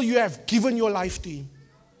until you have given your life to Him.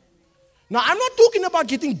 Now, I'm not talking about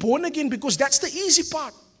getting born again, because that's the easy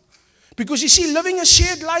part. Because you see, living a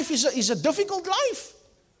shared life is a difficult life.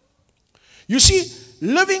 You see,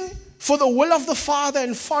 living for the will of the Father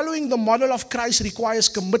and following the model of Christ requires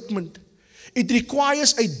commitment. It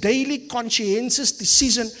requires a daily conscientious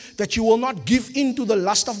decision that you will not give in to the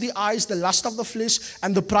lust of the eyes, the lust of the flesh,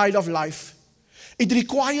 and the pride of life. It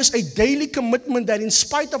requires a daily commitment that in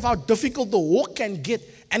spite of how difficult the walk can get,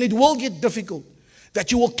 and it will get difficult,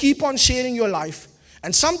 that you will keep on sharing your life.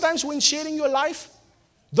 And sometimes when sharing your life,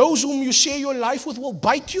 those whom you share your life with will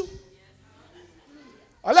bite you.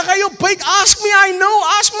 Ask me, I know,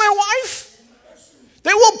 ask my wife.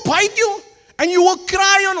 They will bite you. And you will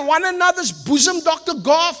cry on one another's bosom, Dr.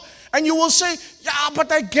 Goff, and you will say, yeah,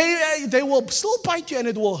 but I gave, they will still bite you, and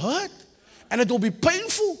it will hurt, and it will be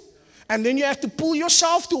painful. And then you have to pull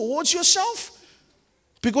yourself towards yourself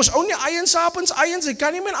Because only iron sharpens irons. Jy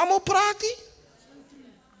kan nie met almal praat nie.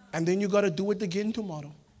 And then you got to do it again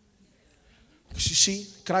tomorrow. Because you see,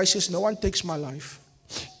 Christ says, no one takes my life.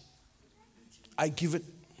 I give it.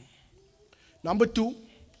 Number 2,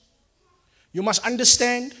 you must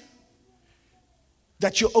understand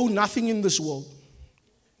that you owe nothing in this world.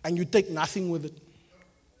 And you take nothing with it.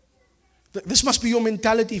 This must be your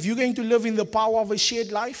mentality. If you're going to live in the power of a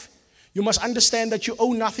shared life, you must understand that you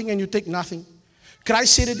owe nothing and you take nothing.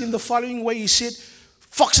 Christ said it in the following way. He said,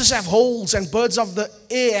 foxes have holes and birds of the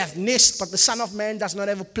air have nests, but the Son of Man does not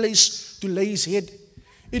have a place to lay his head.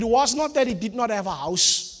 It was not that he did not have a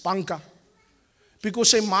house, banka.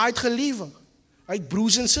 Because sy ma het gelewe. Hy het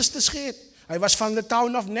broers en sisters gehad. Hy was van the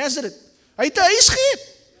town of Nazareth. Hy het 'n huis gehad.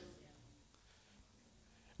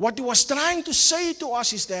 What he was trying to say to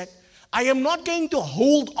us is that I am not going to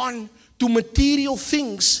hold on to material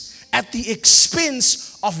things at the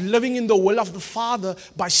expense of living in the will of the Father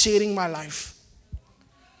by sharing my life.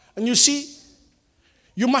 And you see,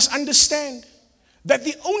 you must understand that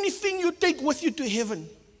the only thing you take with you to heaven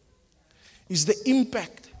is the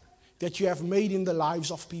impact that you have made in the lives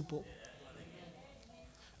of people.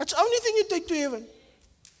 That's the only thing you take to heaven.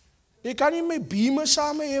 Jy kan nie my beamer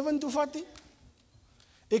saam met heaven toe vat nie.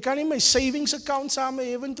 Ek kan nie my savings account saam met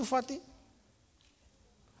heaven toe vat nie.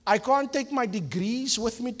 I can't take my degrees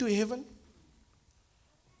with me to heaven.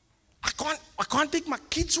 I can't take my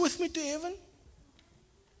kids with me to heaven.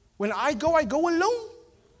 When I go alone.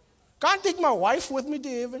 Can't take my wife with me to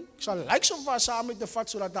heaven. Ek sal like so vir saam met te vat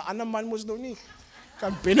sodat 'n ander man mos nou nie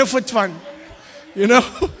kan benefit van. You know?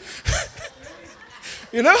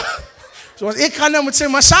 You know? So as ek gaan nou met sy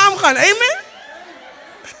maar saam gaan. Amen.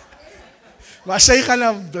 Maar sy gaan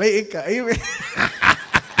nou bly ek. Amen.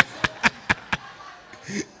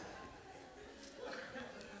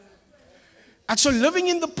 And so living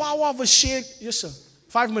in the power of a shared, yes sir,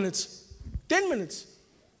 5 minutes, 10 minutes,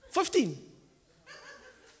 15.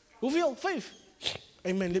 Hoeveel? 5.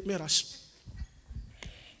 Amen, let me rush.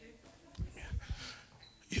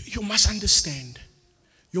 You must understand,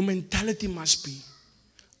 your mentality must be,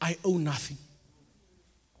 I owe nothing.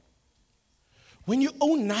 When you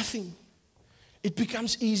owe nothing, it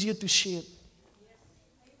becomes easier to share.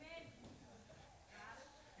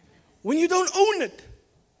 When you don't own it,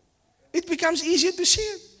 it becomes easier to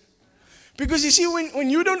share. Because you see, when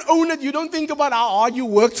you don't own it, you don't think about how hard you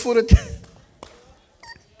worked for it.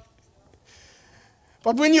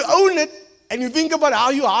 But when you own it, and you think about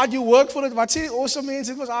how hard you work for it, wat sê die awesome mense,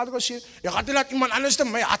 dit was hard geshare. Jy gaan nie laat iemand anders te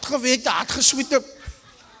my hard gewerk, hard gesweet het.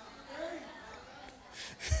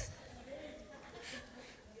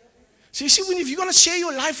 So you see, if you're going to share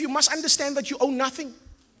your life, you must understand that you own nothing.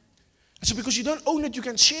 And so because you don't own it, you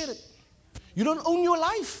can share it. You don't own your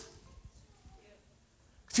life.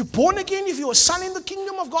 If you're born again, if you're a son in the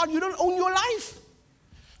kingdom of God, you don't own your life.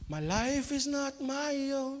 My life is not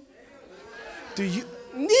my own. Do you?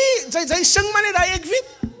 Nee, sy sing maar net hy ek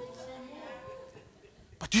weet.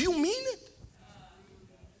 But do you mean it?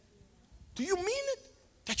 Do you mean it?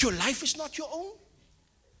 That your life is not your own?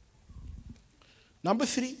 Number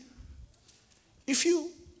 3, if you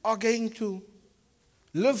are going to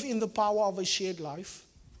live in the power of a shared life,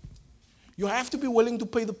 you have to be willing to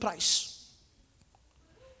pay the price.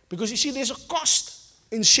 Because you see, there's a cost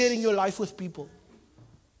in sharing your life with people.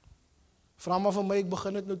 Vra maar vir my, ek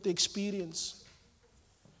begin dit nou te experience.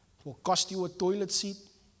 It will cost you a toilet seat.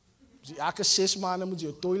 Elke 6 maande moet jy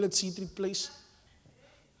 'n toilet seat replace.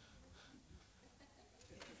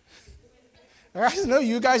 No,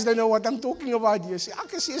 you guys don't know what I'm talking about here.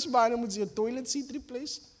 Elke 6 maande moet jy 'n toilet seat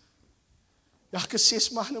replace. Elke 6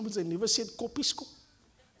 maande moet jy 'n nuwe set koppies koop.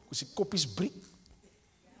 As die koppies breek.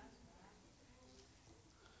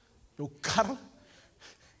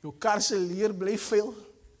 Jou kar se leer bly vuil.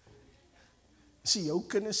 Is jou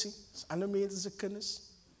kinders nie, is ander mense se kinders.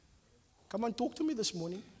 Come on, talk to me this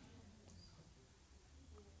morning.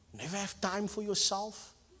 Never have time for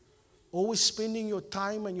yourself. Always spending your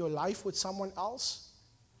time and your life with someone else.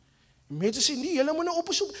 Mense sê nee, julle moet nou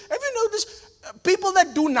opsoek. Have you noticed people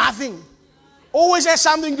that do nothing always have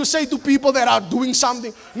something to say to people that are doing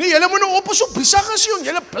something? Nee, julle moet nou opsoek, besig is jy,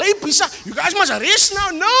 julle bly besig. You guys must rest now.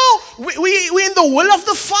 No, we're in the will of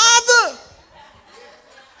the Father.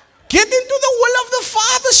 Get into the will of the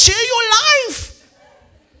Father. Share your life.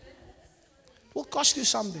 It will cost you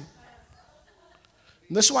something.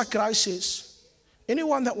 And this is why Christ says,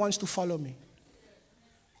 anyone that wants to follow me,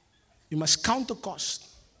 you must count the cost.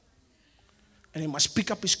 And he must pick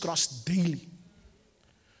up his cross daily.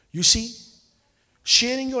 You see,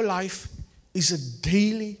 sharing your life is a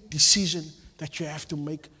daily decision that you have to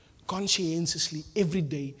make conscientiously every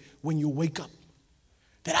day when you wake up.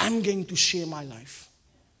 that I'm going to share my life.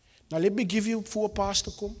 Now let me give you, voor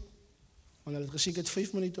pastor kom, want hulle het gesê ek het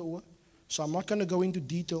 5 minute oor, so I'm not going to go into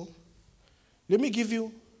detail. Let me give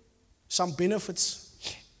you some benefits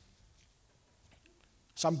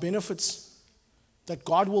that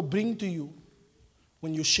God will bring to you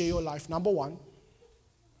when you share your life. Number one,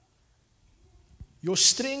 your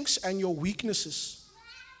strengths and your weaknesses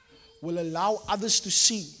will allow others to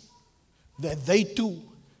see that they too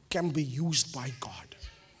can be used by God.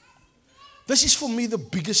 This is for me the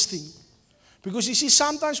biggest thing. Because you see,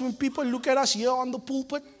 sometimes when people look at us here on the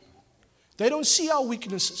pulpit, they don't see our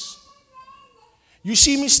weaknesses. You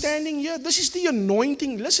see me standing here, this is the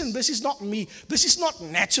anointing. Listen, this is not me. This is not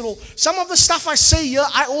natural. Some of the stuff I say here,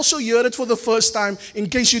 I also hear it for the first time, in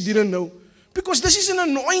case you didn't know. Because this is an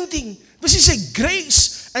anointing. This is a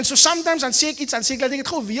grace. And so sometimes I say iets, I think het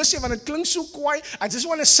gou weer sê, want het klink so kwaai. I just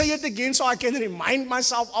want to say it again so I can remind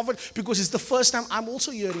myself of it, because it's the first time I'm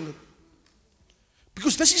also hearing it.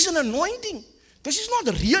 Because this is an anointing. This is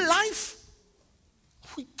not real life.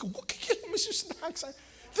 This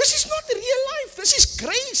is not real life. This is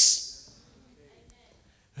grace.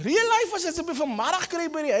 Real life was as ek vanmiddag kry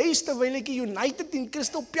by die huis terwyl ek die United en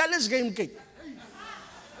Crystal Palace game kyk.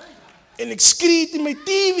 En ek skree in my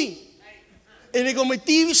TV. En ek op my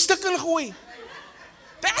TV stuk ingooi.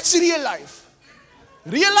 That's real life.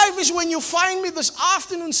 Real life is when you find me this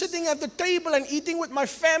afternoon sitting at the table and eating with my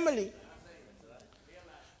family.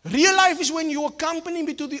 Real life is when you accompany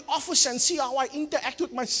me to the office and see how I interact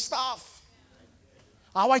with my staff.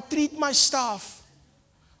 How I treat my staff.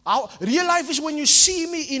 Real life is when you see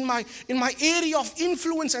me in my area of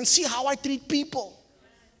influence and see how I treat people.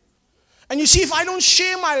 And you see, if I don't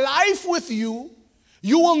share my life with you,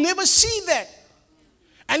 you will never see that.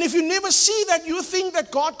 And if you never see that, you think that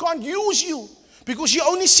God can't use you, because you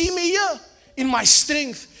only see me here in my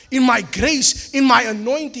strength, in my grace, in my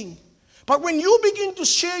anointing. But when you begin to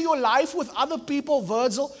share your life with other people,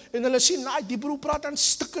 Virgil, en hulle sê, "Nee, die broer praat aan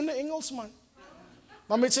stikkende Engels, man."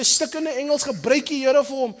 Maar met sy stikkende Engels gebruik die Here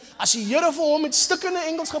vir hom. As die Here vir hom met stikkende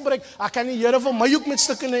Engels gebruik, dan kan die Here vir my ook met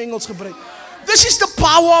stikkende Engels gebruik. This is the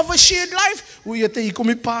power of a shared life. Hoe jy hier kom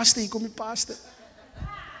die pastor, hier kom die pastor.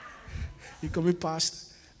 Hier kom die pastor.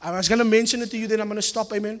 I was going to mention it to you, then I'm going to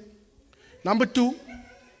stop, amen. Number 2,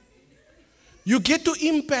 you get to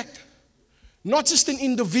impact not just an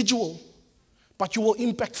individual, but you will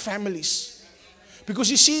impact families. Because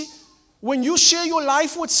you see, when you share your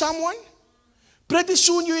life with someone, pretty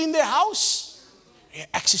soon you're in their house. You have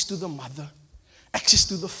access to the mother, access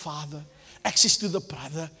to the father, access to the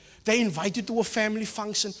brother. They invite you to a family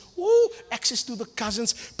function. Ooh, access to the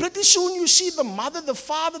cousins. Pretty soon you see the mother, the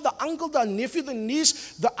father, the uncle, the nephew, the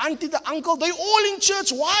niece, the auntie, the uncle. They're all in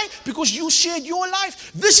church. Why? Because you shared your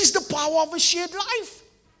life. This is the power of a shared life.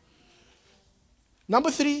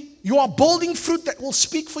 Number 3, you are building fruit that will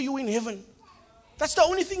speak for you in heaven. That's the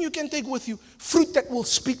only thing you can take with you. Fruit that will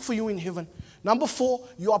speak for you in heaven. Number 4,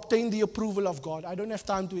 you obtain the approval of God. I don't have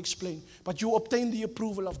time to explain, but you obtain the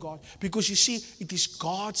approval of God. Because you see, it is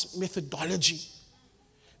God's methodology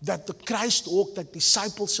that the Christ walk, that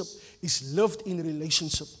discipleship is lived in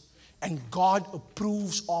relationship. And God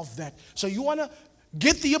approves of that. So you want to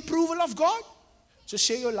get the approval of God? So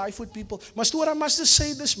share your life with people. Master, I must just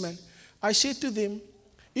say this, man. I said to them,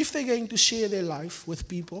 if they're going to share their life with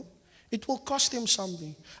people, it will cost them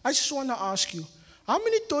something. I just want to ask you, how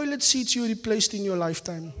many toilet seats you replaced in your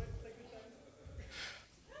lifetime?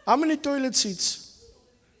 How many toilet seats?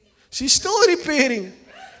 She's still repairing.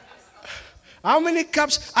 How many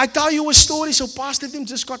cups? I tell you a story. So Pastor Tim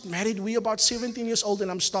just got married. We're about 17 years old,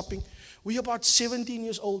 and I'm stopping. We're about 17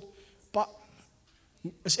 years old.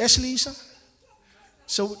 Is Ashley Isa?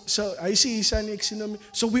 So I see Isa next to me.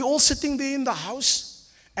 So we're all sitting there in the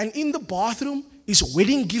house, and in the bathroom is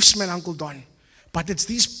wedding gifts, man, Uncle Don. But it's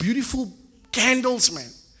these beautiful candles,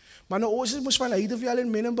 man. Maar nou ons is mos van Heideveld en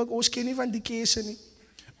Menenberg, ons ken nie van die kese nie.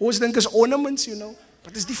 Ons dink is ornaments, you know.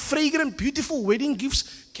 But it's the fragrant, beautiful wedding gifts,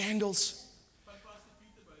 candles.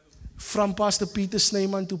 From Pastor Peter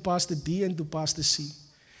Snyman to Pastor D and to Pastor C.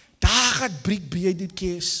 Daar gaat breek by dit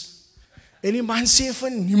kes. En die man sê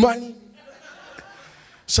van niemand nie.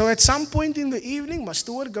 So at some point in the evening,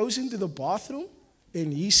 Mastoor goes into the bathroom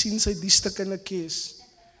en hy sien sy die stuk in 'n kes.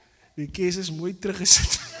 Die kes is mooi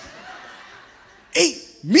teruggesit. Hey,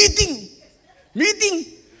 meeting.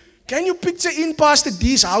 Can you picture in Pastor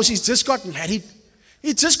D's house? He's just got married.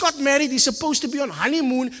 He's supposed to be on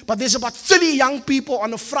honeymoon, but there's about 30 young people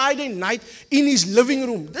on a Friday night in his living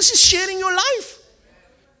room. This is sharing your life.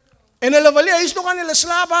 En hulle wil hy is nog aan hulle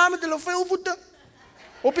slaap met hulle vuil voete.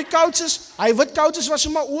 Op die couches, hy wit couches was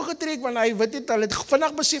so maar oorgetrek, want hy wit het, hulle het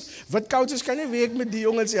vinnig besef, wit couches kan nie werk met die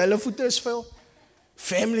jongens, hulle voete is vuil.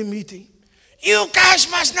 Family meeting. You guys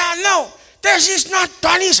must now know, this is not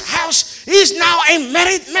Donnie's house. He's now a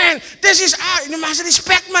married man. This is you must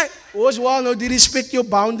respect my. Ons wel nou die respect your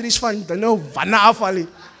boundaries van, nou, wanneer afval nie.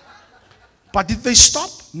 But did they stop?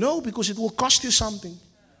 No, because it will cost you something.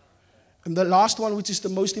 And the last one, which is the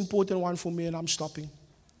most important one for me, and I'm stopping.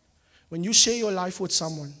 When you share your life with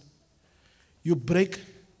someone, you break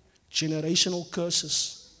generational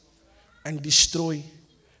curses and destroy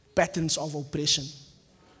patterns of oppression.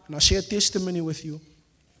 And I'll share a testimony with you.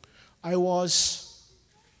 I was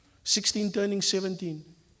 16, turning 17,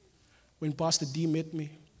 when Pastor D met me.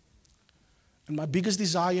 And my biggest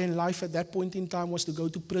desire in life at that point in time was to go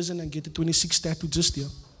to prison and get a 26 tattoo just here.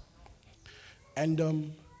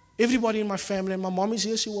 And everybody in my family, and my mom is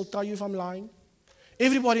here, she will tell you if I'm lying.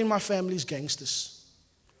 Everybody in my family is gangsters.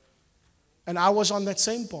 And I was on that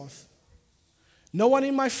same path. No one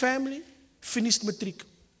in my family finished matric.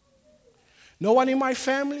 No one in my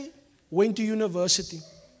family went to university.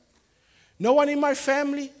 No one in my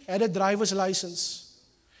family had a driver's license.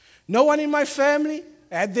 No one in my family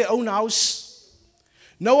had their own house.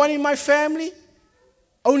 No one in my family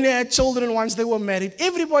only had children once they were married.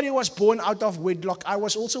 Everybody was born out of wedlock. I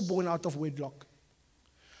was also born out of wedlock.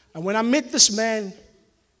 And when I met this man,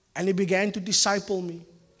 and he began to disciple me,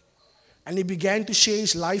 and he began to share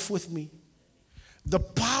his life with me, the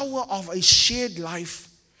power of a shared life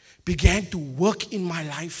began to work in my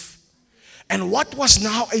life. And what was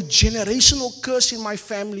now a generational curse in my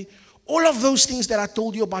family, all of those things that I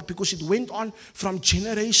told you about, because it went on from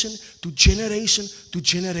generation to generation to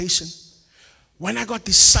generation. When I got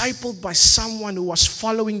discipled by someone who was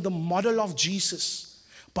following the model of Jesus,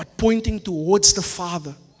 but pointing towards the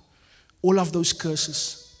Father, all of those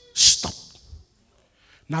curses stopped.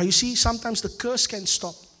 Now you see, sometimes the curse can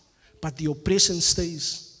stop, but the oppression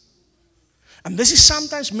stays. And this is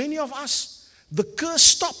sometimes many of us, the curse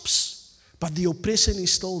stops, but the oppression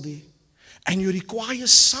is still there. And you require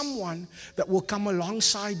someone that will come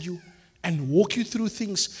alongside you and walk you through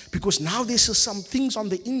things, because now there's some things on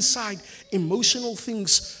the inside, emotional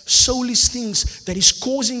things, soulish things that is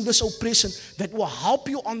causing this oppression, that will help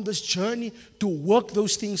you on this journey to work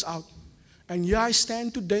those things out. And here I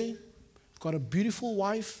stand today, got a beautiful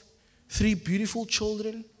wife, 3 beautiful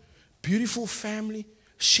children, beautiful family,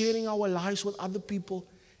 sharing our lives with other people.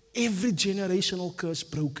 Every generational curse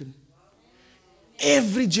broken.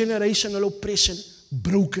 Every generational oppression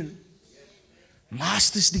broken.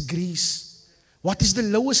 Master's degrees. What is the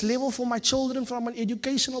lowest level for my children from an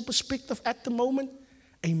educational perspective at the moment?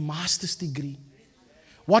 A master's degree.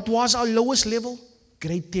 What was our lowest level?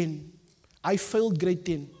 Grade 10. I failed grade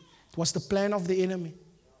 10. It was the plan of the enemy.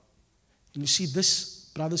 And you see, this,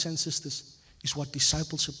 brothers and sisters, is what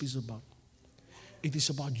discipleship is about. It is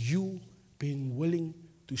about you being willing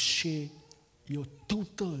to share your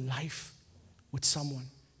total life with someone.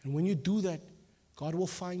 And when you do that, God will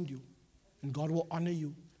find you, and God will honor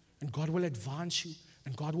you, and God will advance you,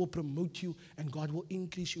 and God will promote you, and God will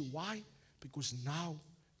increase you. Why? Because now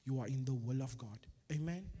you are in the will of God.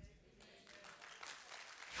 Amen.